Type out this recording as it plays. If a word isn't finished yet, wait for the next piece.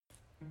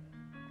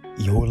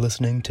You're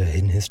listening to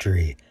Hidden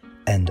History,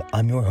 and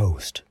I'm your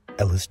host,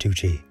 Ellis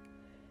Tucci.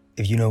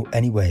 If you know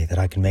any way that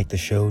I can make the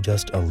show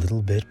just a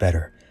little bit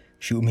better,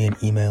 shoot me an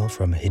email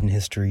from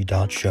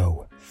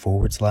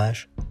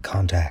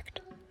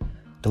hiddenhistory.show/contact.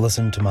 To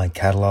listen to my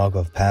catalog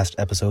of past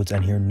episodes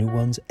and hear new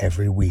ones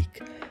every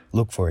week,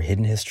 look for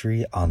Hidden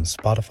History on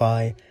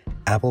Spotify,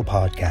 Apple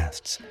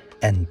Podcasts,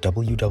 and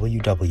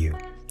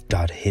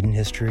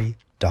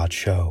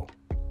www.hiddenhistory.show.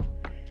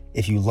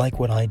 If you like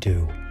what I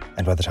do,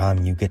 and by the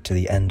time you get to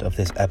the end of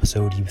this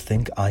episode you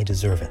think I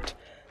deserve it,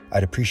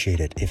 I'd appreciate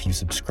it if you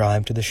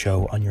subscribe to the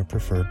show on your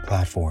preferred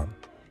platform.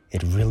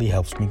 It really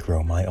helps me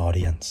grow my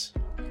audience.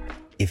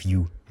 If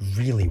you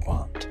really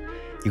want,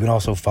 you can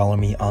also follow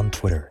me on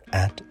Twitter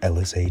at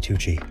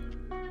EllisATucci.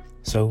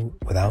 So,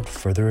 without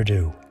further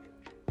ado,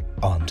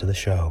 on to the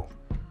show.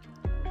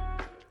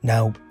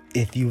 Now,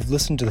 if you've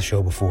listened to the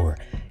show before,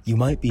 you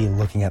might be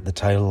looking at the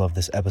title of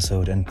this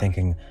episode and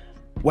thinking,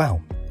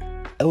 wow,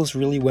 Ellis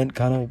really went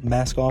kind of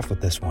mask off with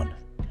this one.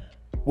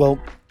 Well,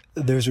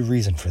 there's a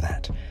reason for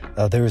that.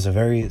 There is a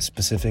very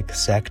specific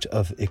sect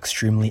of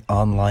extremely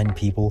online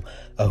people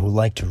who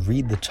like to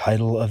read the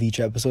title of each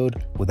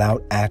episode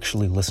without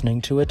actually listening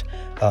to it,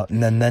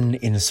 and then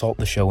insult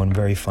the show in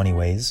very funny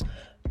ways.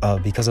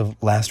 Because of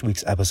last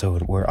week's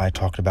episode where I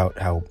talked about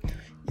how,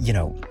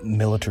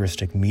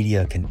 militaristic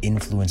media can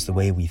influence the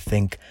way we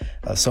think,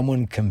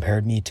 someone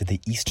compared me to the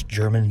East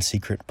German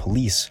secret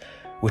police,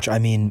 which,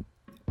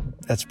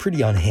 that's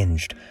pretty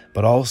unhinged,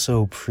 but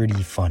also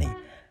pretty funny.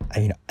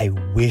 I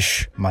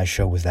wish my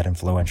show was that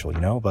influential,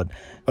 but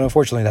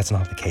unfortunately that's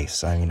not the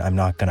case. I'm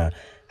not gonna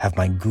have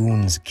my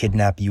goons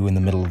kidnap you in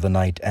the middle of the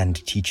night and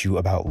teach you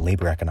about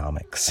labor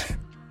economics.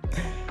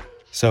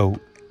 So,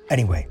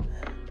 anyway,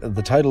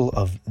 the title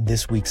of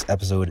this week's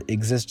episode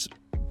exists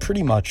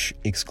pretty much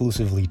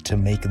exclusively to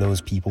make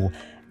those people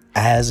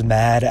as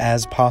mad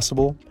as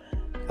possible.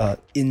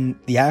 In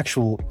the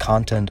actual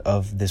content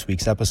of this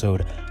week's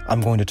episode, I'm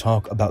going to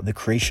talk about the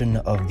creation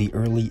of the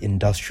early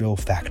industrial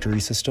factory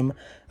system,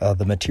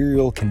 the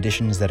material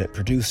conditions that it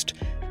produced,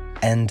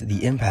 and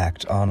the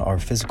impact on our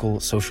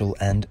physical, social,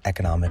 and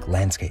economic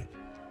landscape.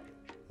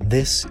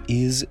 This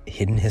is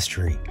Hidden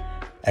History,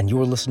 and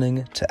you're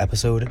listening to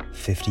episode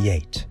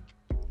 58.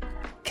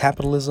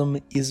 Capitalism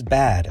is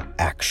bad,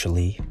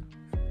 actually.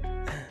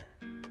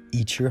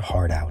 Eat your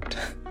heart out.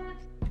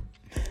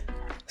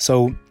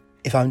 So,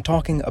 if I'm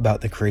talking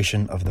about the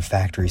creation of the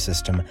factory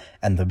system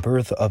and the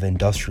birth of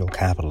industrial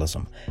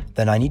capitalism,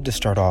 then I need to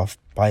start off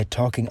by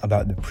talking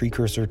about the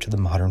precursor to the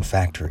modern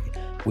factory,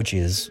 which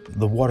is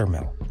the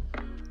watermill.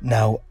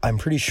 Now, I'm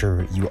pretty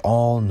sure you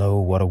all know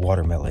what a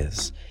watermill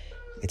is.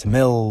 It's a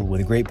mill with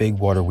a great big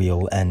water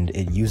wheel, and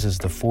it uses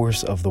the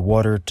force of the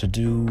water to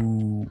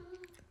do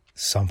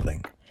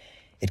something.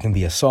 It can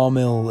be a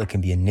sawmill, it can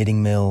be a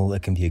knitting mill,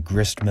 it can be a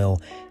grist mill,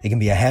 it can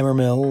be a hammer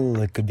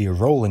mill, it could be a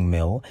rolling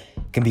mill,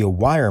 it can be a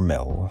wire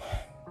mill.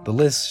 The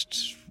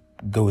list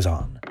goes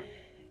on.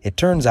 It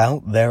turns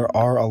out there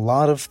are a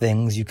lot of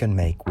things you can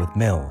make with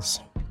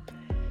mills.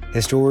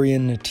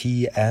 Historian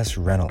T.S.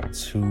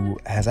 Reynolds, who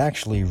has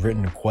actually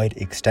written quite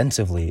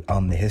extensively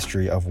on the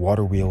history of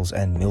water wheels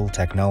and mill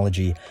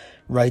technology,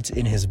 writes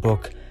in his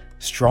book,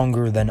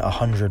 Stronger Than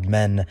 100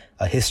 Men,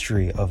 A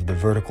History of the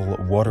Vertical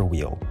Water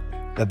Wheel,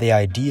 that the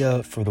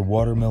idea for the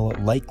watermill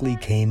likely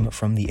came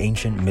from the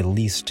ancient Middle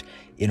East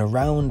in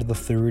around the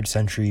 3rd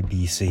century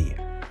BC,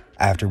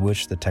 after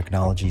which the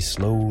technology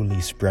slowly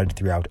spread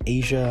throughout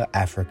Asia,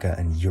 Africa,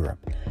 and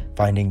Europe,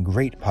 finding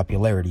great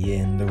popularity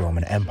in the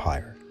Roman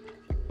Empire.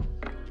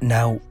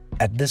 Now,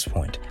 at this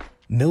point,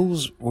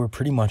 mills were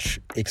pretty much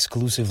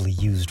exclusively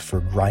used for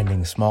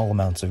grinding small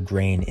amounts of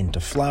grain into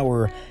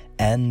flour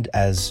and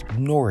as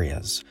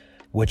norias,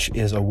 which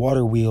is a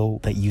water wheel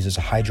that uses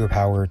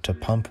hydropower to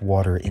pump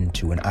water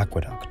into an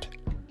aqueduct.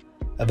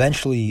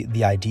 Eventually,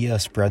 the idea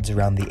spreads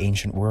around the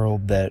ancient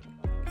world that,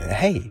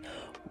 hey,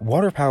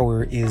 water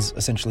power is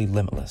essentially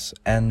limitless,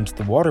 and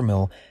the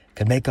watermill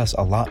can make us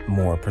a lot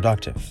more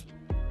productive.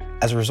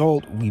 As a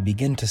result, we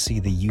begin to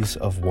see the use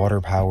of water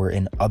power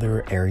in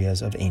other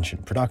areas of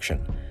ancient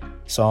production.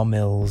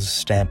 Sawmills,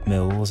 stamp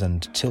mills,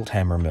 and tilt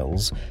hammer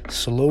mills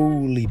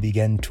slowly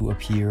begin to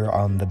appear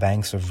on the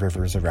banks of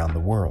rivers around the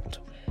world.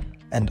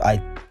 And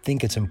I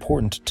think it's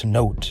important to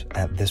note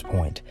at this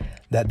point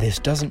that this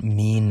doesn't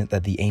mean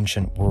that the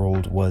ancient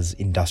world was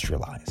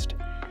industrialized.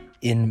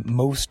 In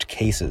most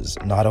cases,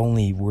 not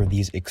only were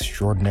these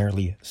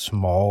extraordinarily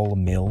small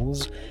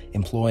mills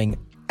employing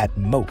at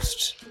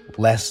most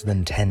less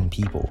than 10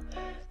 people,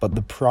 but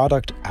the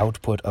product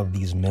output of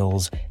these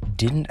mills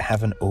didn't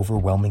have an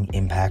overwhelming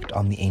impact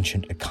on the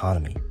ancient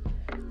economy.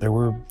 There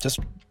were just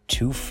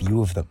too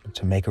few of them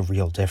to make a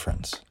real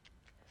difference.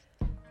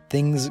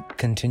 Things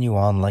continue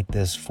on like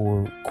this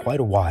for quite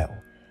a while.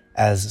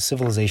 As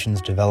civilizations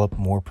develop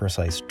more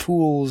precise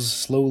tools,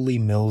 slowly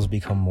mills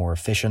become more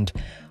efficient,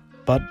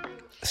 but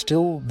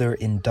still their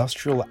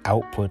industrial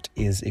output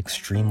is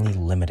extremely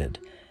limited,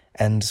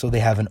 and so they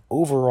have an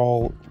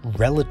overall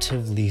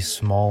relatively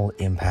small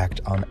impact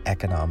on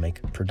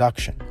economic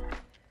production.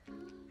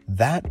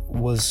 that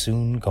was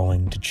soon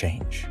going to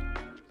change.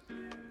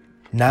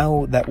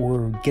 Now that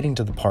we're getting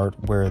to the part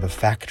where the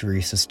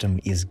factory system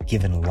is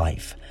given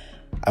life,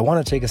 I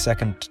want to take a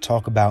second to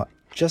talk about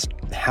just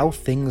how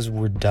things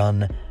were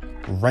done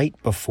right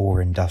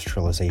before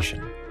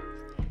industrialization.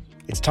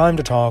 It's time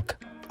to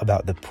talk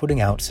about the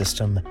putting out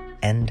system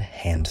and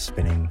hand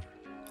spinning.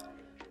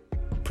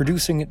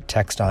 Producing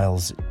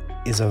textiles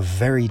is a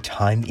very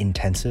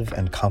time-intensive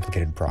and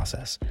complicated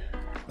process.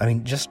 I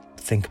mean, just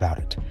think about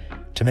it.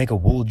 To make a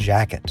wool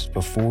jacket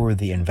before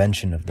the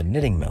invention of the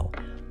knitting mill,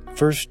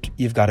 first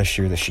you've got to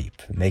shear the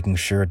sheep, making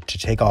sure to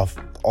take off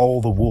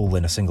all the wool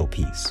in a single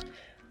piece.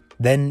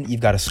 Then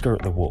you've got to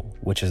skirt the wool,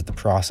 which is the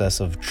process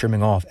of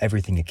trimming off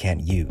everything you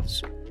can't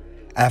use.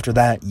 After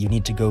that, you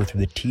need to go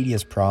through the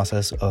tedious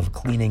process of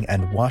cleaning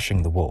and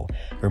washing the wool,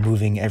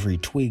 removing every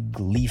twig,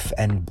 leaf,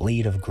 and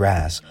blade of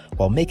grass,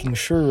 while making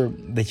sure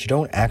that you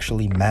don't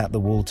actually mat the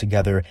wool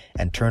together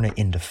and turn it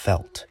into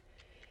felt.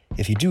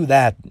 If you do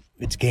that,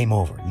 it's game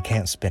over. You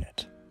can't spin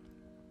it.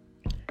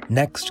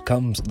 Next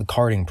comes the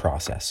carding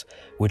process,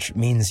 which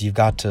means you've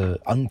got to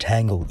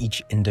untangle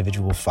each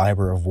individual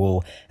fiber of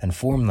wool and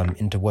form them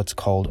into what's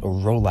called a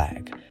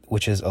rolag,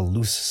 which is a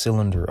loose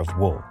cylinder of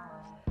wool.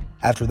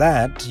 After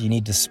that, you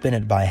need to spin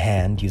it by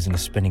hand using a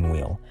spinning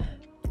wheel.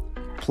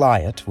 Ply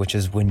it, which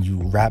is when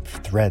you wrap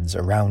threads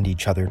around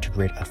each other to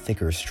create a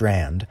thicker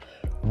strand,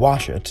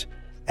 wash it,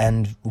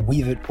 and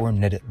weave it or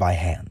knit it by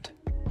hand.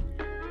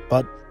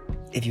 But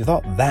if you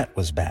thought that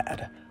was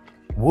bad,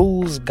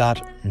 wool's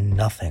got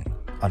nothing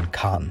on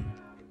cotton.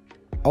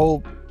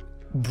 I'll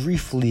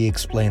briefly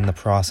explain the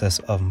process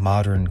of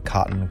modern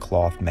cotton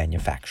cloth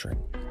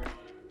manufacturing.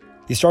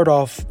 You start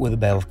off with a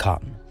bale of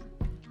cotton.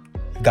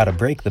 You've got to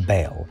break the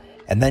bale,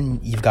 and then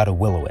you've got to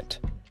willow it,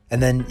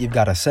 and then you've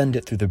got to send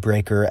it through the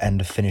breaker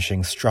and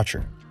finishing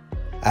structure.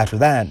 After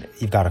that,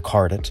 you've got to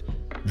card it,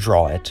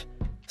 draw it,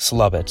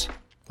 slub it,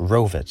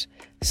 rove it,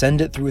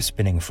 send it through a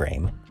spinning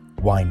frame,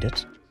 wind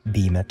it,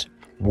 beam it,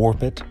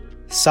 warp it,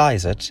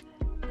 size it,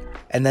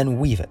 and then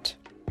weave it.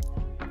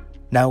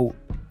 Now,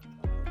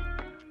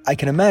 I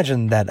can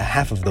imagine that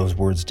half of those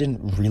words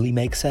didn't really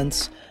make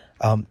sense.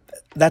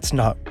 That's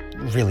not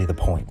really the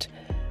point.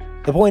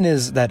 The point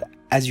is that,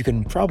 as you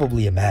can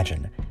probably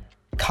imagine,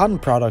 cotton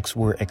products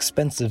were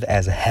expensive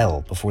as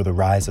hell before the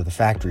rise of the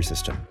factory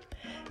system.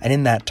 And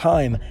in that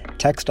time,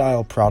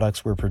 textile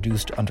products were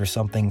produced under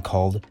something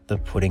called the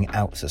putting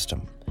out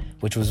system,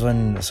 which was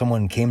when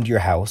someone came to your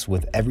house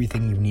with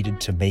everything you needed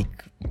to make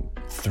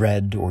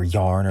thread or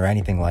yarn or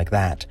anything like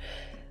that,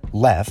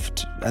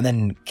 left, and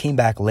then came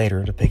back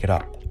later to pick it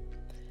up.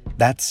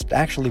 That's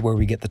actually where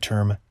we get the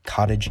term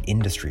cottage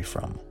industry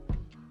from.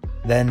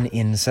 Then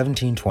in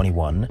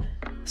 1721,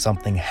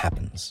 something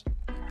happens.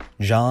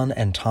 John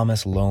and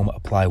Thomas Loam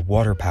apply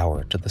water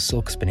power to the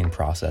silk spinning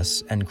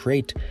process and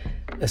create,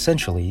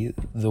 essentially,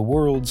 the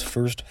world's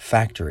first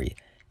factory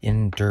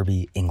in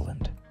Derby,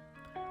 England.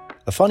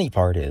 The funny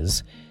part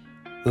is,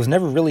 it was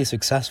never really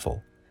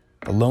successful.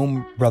 The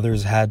Loam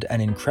brothers had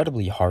an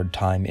incredibly hard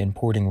time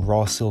importing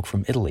raw silk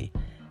from Italy,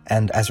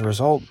 and as a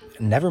result,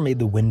 never made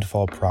the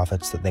windfall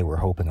profits that they were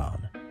hoping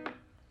on.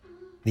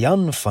 The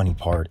unfunny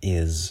part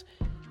is,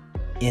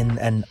 in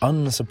an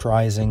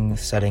unsurprising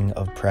setting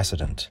of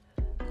precedent,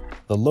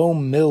 the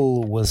Loam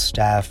mill was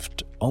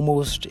staffed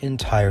almost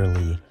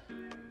entirely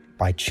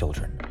by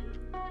children.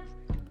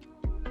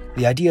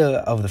 The idea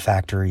of the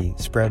factory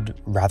spread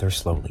rather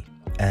slowly,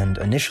 and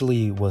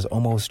initially was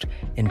almost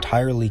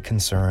entirely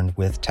concerned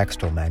with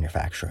textile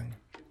manufacturing.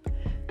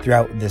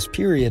 Throughout this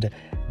period,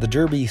 the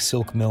Derby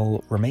silk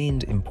mill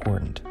remained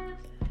important.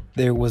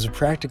 There was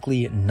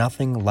practically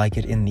nothing like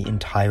it in the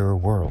entire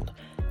world,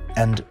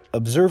 and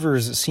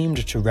observers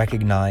seemed to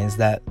recognize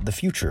that the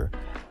future,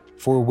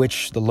 for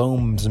which the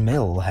Loam's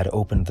mill had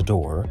opened the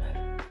door,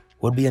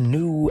 would be a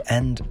new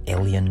and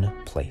alien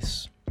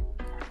place.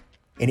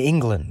 In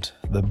England,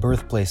 the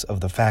birthplace of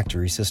the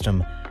factory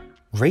system,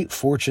 great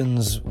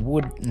fortunes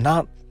would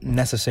not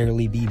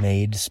necessarily be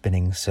made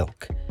spinning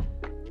silk,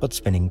 but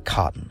spinning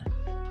cotton.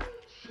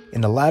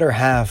 In the latter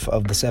half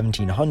of the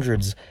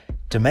 1700s,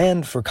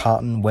 demand for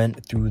cotton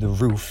went through the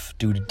roof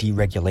due to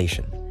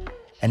deregulation,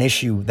 an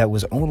issue that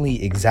was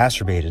only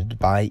exacerbated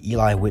by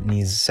Eli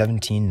Whitney's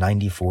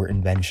 1794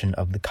 invention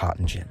of the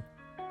cotton gin.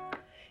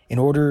 In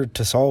order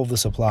to solve the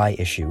supply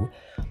issue,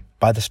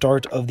 by the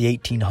start of the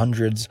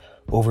 1800s,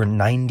 over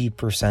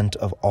 90%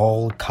 of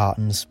all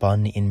cotton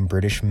spun in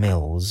British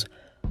mills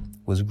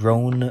was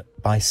grown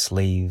by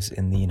slaves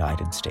in the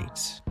United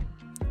States.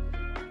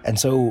 And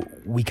so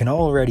we can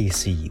already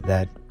see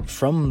that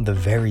from the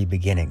very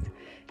beginning,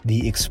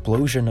 the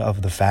explosion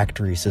of the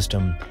factory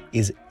system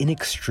is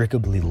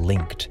inextricably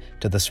linked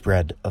to the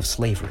spread of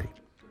slavery.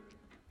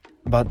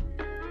 But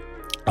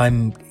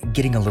I'm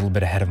getting a little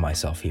bit ahead of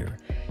myself here.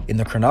 In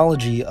the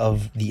chronology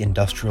of the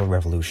Industrial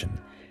Revolution,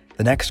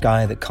 the next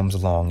guy that comes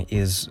along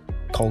is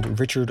called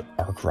Richard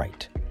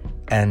Arkwright,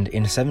 and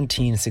in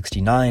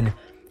 1769,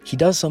 he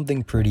does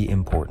something pretty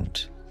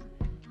important.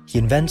 He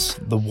invents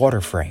the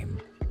water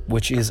frame,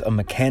 which is a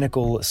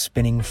mechanical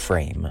spinning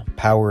frame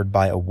powered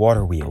by a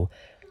water wheel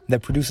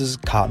that produces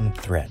cotton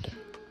thread.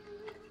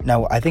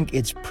 Now, I think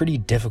it's pretty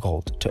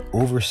difficult to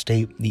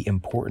overstate the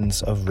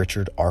importance of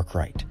Richard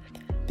Arkwright,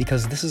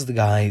 because this is the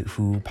guy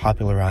who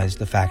popularized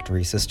the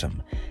factory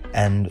system,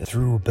 and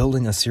through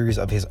building a series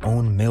of his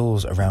own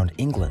mills around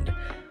England,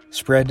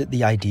 spread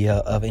the idea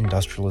of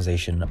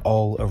industrialization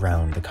all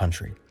around the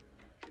country.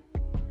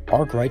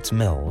 Arkwright's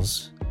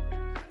mills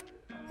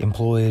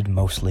employed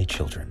mostly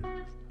children.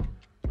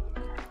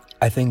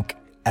 I think,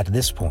 at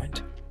this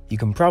point, you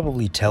can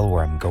probably tell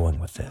where I'm going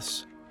with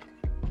this.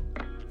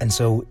 And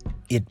so,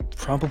 it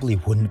probably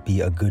wouldn't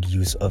be a good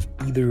use of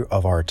either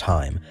of our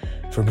time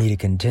for me to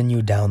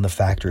continue down the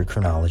factory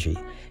chronology,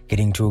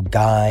 getting to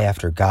guy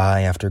after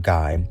guy after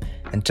guy,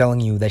 and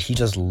telling you that he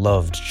just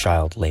loved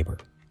child labor.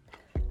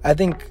 I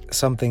think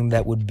something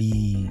that would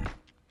be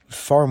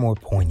far more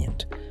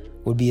poignant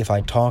would be if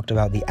I talked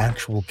about the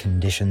actual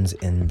conditions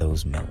in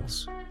those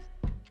mills.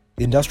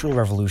 The Industrial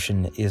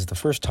Revolution is the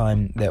first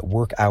time that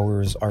work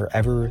hours are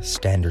ever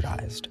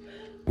standardized,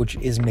 which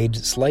is made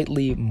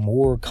slightly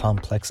more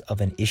complex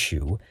of an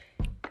issue,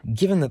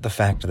 given that the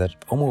fact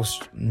that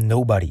almost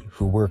nobody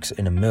who works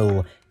in a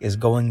mill is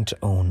going to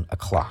own a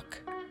clock.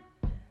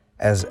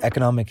 As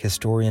economic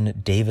historian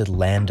David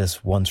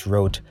Landis once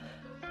wrote,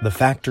 "The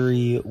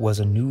factory was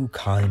a new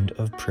kind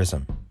of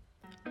prison.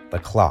 The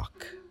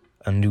clock,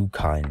 a new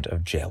kind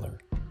of jailer."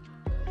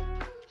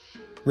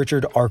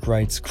 Richard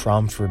Arkwright's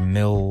Cromford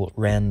Mill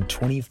ran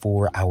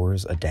 24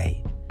 hours a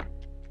day.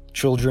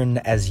 Children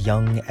as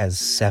young as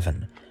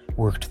 7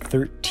 worked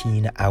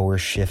 13-hour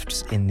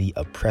shifts in the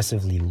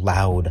oppressively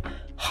loud,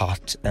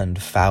 hot,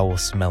 and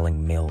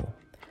foul-smelling mill,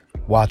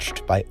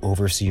 watched by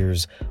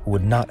overseers who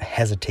would not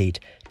hesitate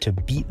to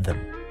beat them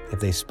if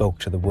they spoke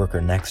to the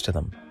worker next to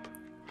them.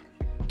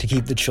 To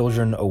keep the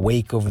children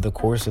awake over the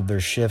course of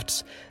their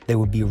shifts, they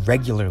would be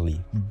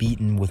regularly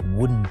beaten with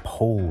wooden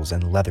poles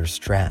and leather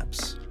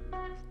straps.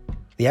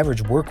 The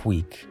average work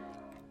week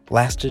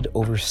lasted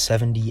over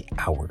 70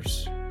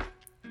 hours.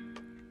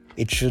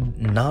 It should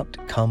not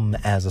come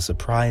as a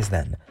surprise,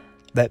 then,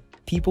 that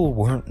people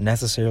weren't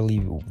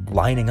necessarily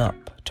lining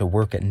up to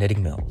work at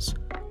knitting mills.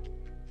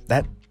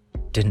 That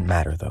didn't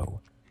matter, though.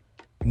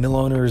 Mill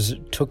owners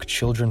took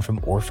children from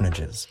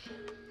orphanages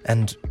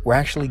and were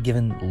actually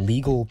given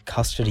legal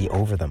custody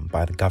over them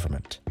by the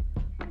government.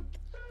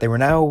 They were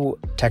now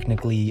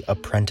technically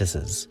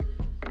apprentices.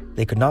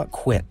 They could not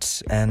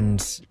quit,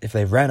 and if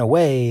they ran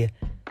away,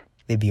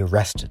 they'd be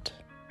arrested.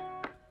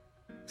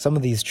 Some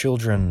of these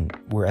children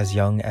were as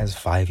young as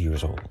 5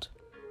 years old.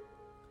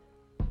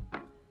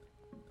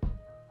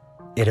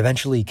 It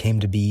eventually came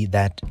to be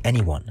that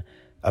anyone,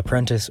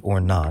 apprentice or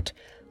not,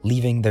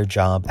 leaving their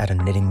job at a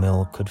knitting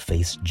mill could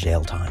face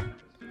jail time.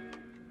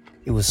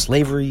 It was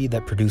slavery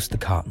that produced the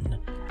cotton,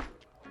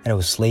 and it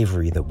was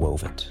slavery that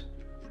wove it.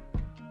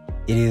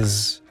 It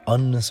is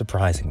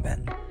unsurprising,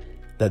 then,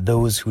 that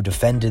those who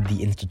defended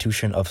the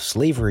institution of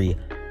slavery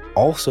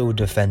also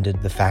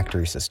defended the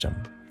factory system,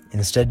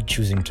 instead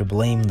choosing to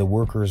blame the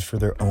workers for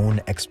their own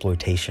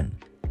exploitation.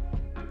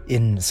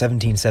 In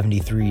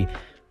 1773,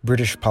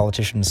 British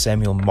politician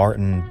Samuel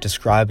Martin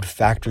described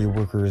factory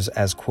workers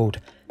as, quote,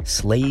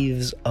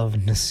 slaves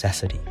of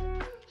necessity.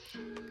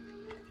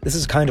 This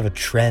is kind of a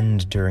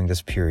trend during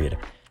this period,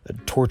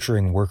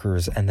 torturing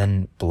workers and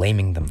then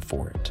blaming them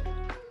for it.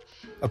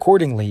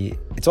 Accordingly,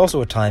 it's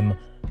also a time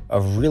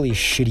of really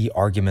shitty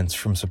arguments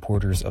from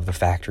supporters of the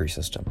factory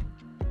system.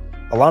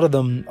 A lot of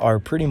them are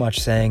pretty much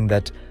saying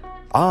that,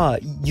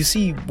 you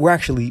see, we're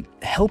actually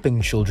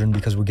helping children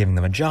because we're giving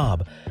them a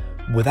job.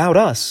 Without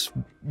us,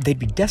 they'd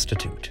be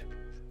destitute.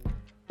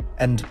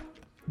 And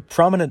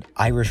prominent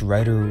Irish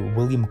writer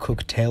William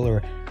Cook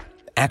Taylor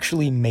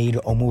actually made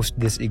almost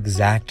this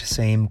exact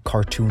same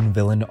cartoon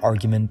villain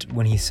argument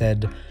when he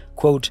said,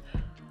 quote,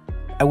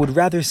 "I would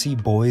rather see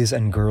boys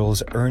and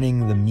girls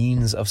earning the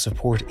means of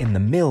support in the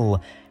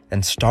mill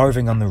than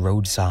starving on the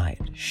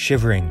roadside,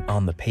 shivering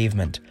on the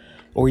pavement,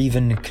 or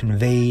even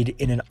conveyed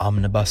in an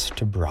omnibus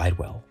to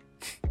Bridewell."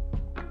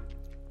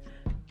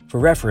 For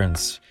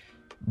reference,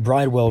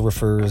 Bridewell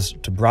refers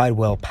to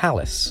Bridewell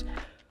Palace,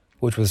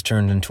 which was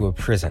turned into a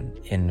prison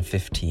in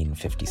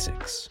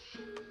 1556.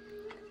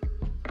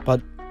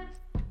 But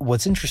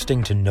what's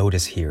interesting to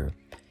notice here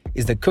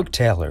is that Cook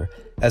Taylor,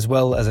 as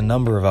well as a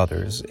number of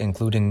others,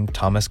 including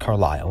Thomas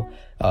Carlyle,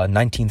 a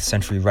 19th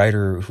century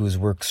writer whose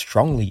work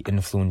strongly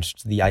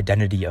influenced the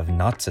identity of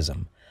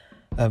Nazism,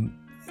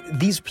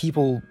 these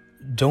people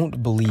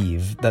don't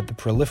believe that the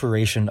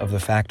proliferation of the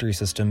factory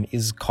system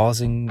is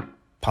causing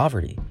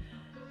poverty.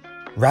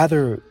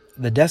 Rather,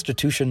 the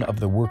destitution of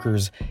the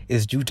workers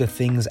is due to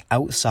things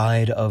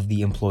outside of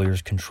the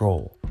employer's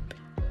control.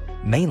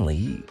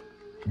 Mainly,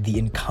 the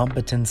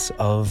incompetence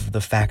of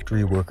the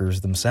factory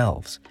workers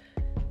themselves.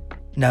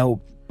 Now,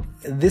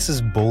 this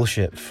is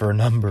bullshit for a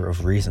number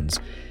of reasons.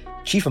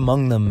 Chief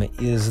among them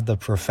is the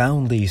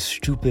profoundly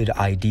stupid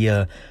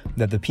idea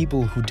that the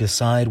people who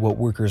decide what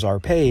workers are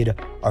paid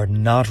are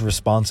not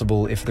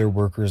responsible if their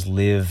workers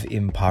live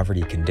in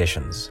poverty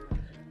conditions.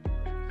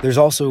 There's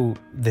also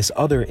this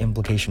other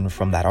implication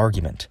from that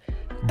argument,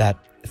 that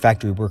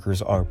factory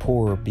workers are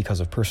poor because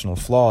of personal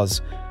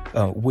flaws,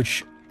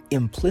 which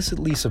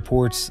implicitly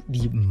supports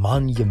the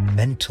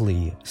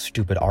monumentally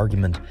stupid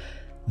argument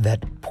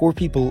that poor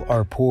people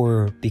are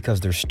poor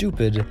because they're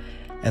stupid,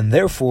 and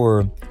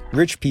therefore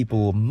rich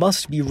people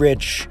must be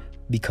rich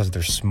because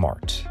they're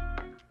smart.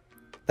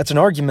 That's an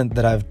argument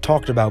that I've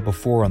talked about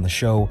before on the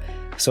show,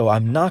 so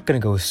I'm not going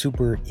to go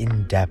super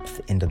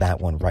in-depth into that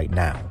one right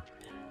now.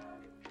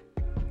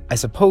 I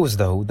suppose,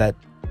 though, that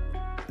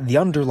the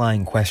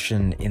underlying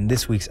question in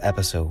this week's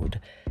episode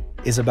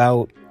is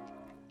about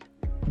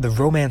the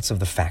romance of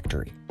the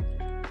factory.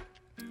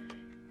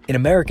 In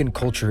American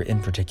culture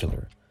in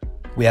particular,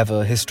 we have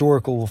a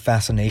historical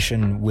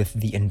fascination with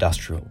the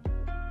industrial.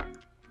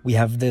 We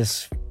have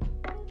this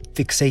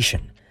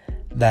fixation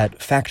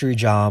that factory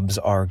jobs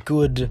are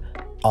good,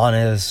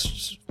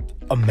 honest,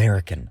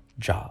 American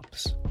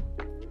jobs.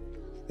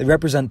 They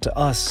represent to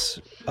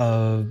us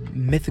a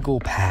mythical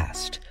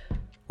past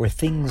where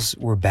things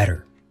were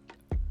better.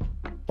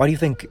 Why do you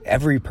think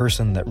every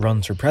person that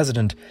runs for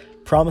president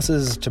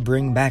promises to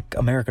bring back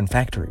American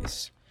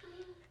factories?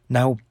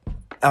 Now,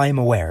 I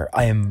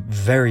am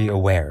very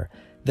aware,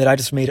 that I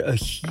just made a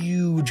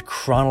huge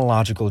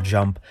chronological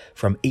jump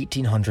from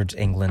 1800s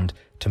England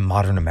to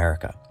modern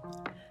America.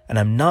 And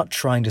I'm not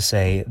trying to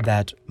say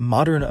that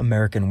modern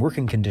American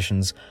working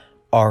conditions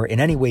are in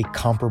any way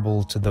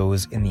comparable to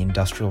those in the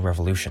Industrial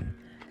Revolution.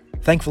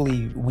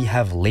 Thankfully, we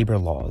have labor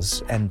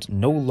laws and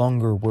no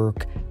longer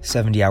work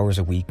 70 hours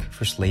a week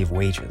for slave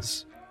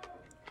wages.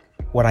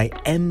 What I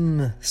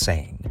am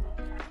saying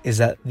is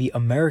that the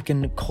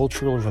American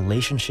cultural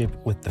relationship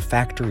with the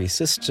factory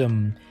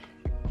system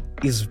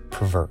is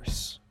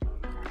perverse.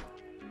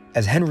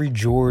 As Henry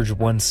George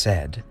once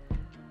said,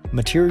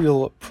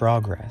 material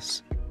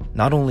progress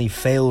not only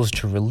fails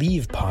to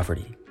relieve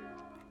poverty,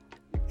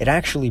 it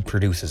actually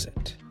produces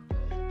it.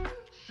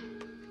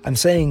 I'm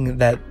saying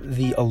that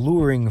the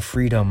alluring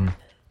freedom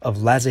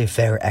of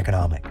laissez-faire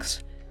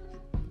economics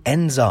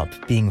ends up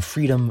being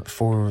freedom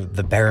for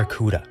the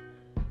barracuda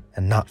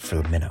and not for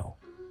the minnow.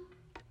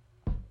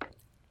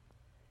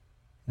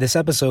 This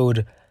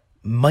episode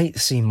might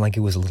seem like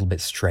it was a little bit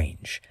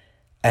strange,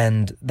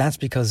 and that's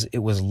because it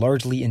was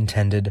largely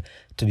intended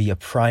to be a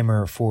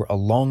primer for a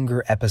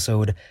longer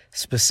episode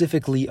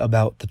specifically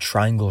about the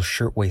Triangle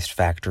Shirtwaist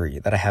Factory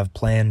that I have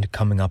planned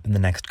coming up in the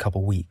next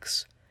couple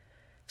weeks.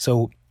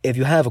 So if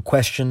you have a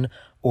question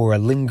or a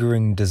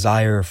lingering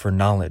desire for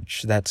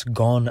knowledge that's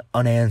gone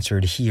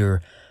unanswered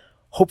here,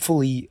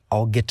 hopefully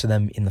I'll get to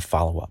them in the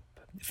follow-up.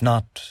 If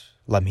not,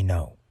 let me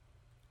know.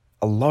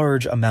 A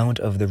large amount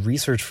of the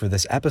research for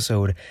this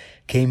episode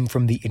came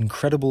from the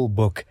incredible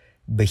book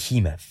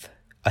Behemoth,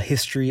 A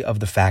History of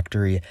the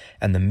Factory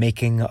and the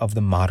Making of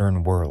the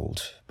Modern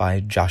World by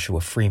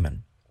Joshua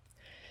Freeman.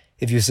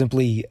 If you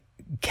simply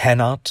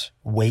cannot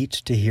wait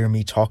to hear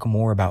me talk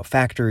more about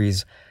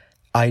factories,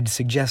 I'd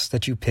suggest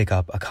that you pick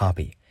up a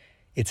copy.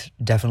 It's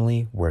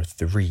definitely worth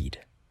the read.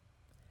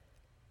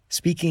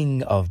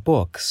 Speaking of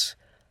books,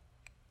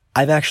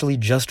 I've actually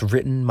just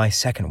written my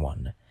second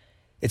one.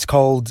 It's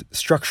called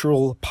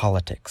Structural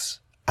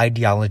Politics,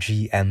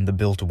 Ideology and the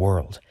Built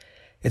World.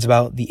 It's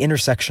about the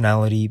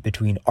intersectionality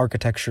between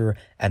architecture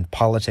and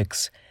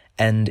politics,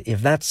 and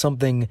if that's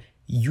something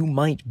you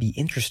might be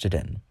interested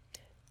in,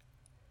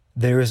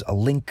 there's a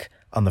link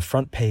on the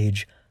front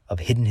page of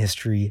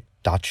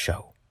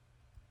hiddenhistory.show.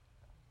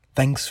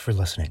 Thanks for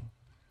listening.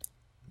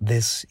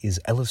 This is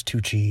Ellis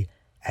Tucci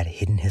at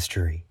Hidden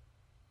History,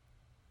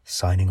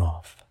 signing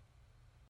off.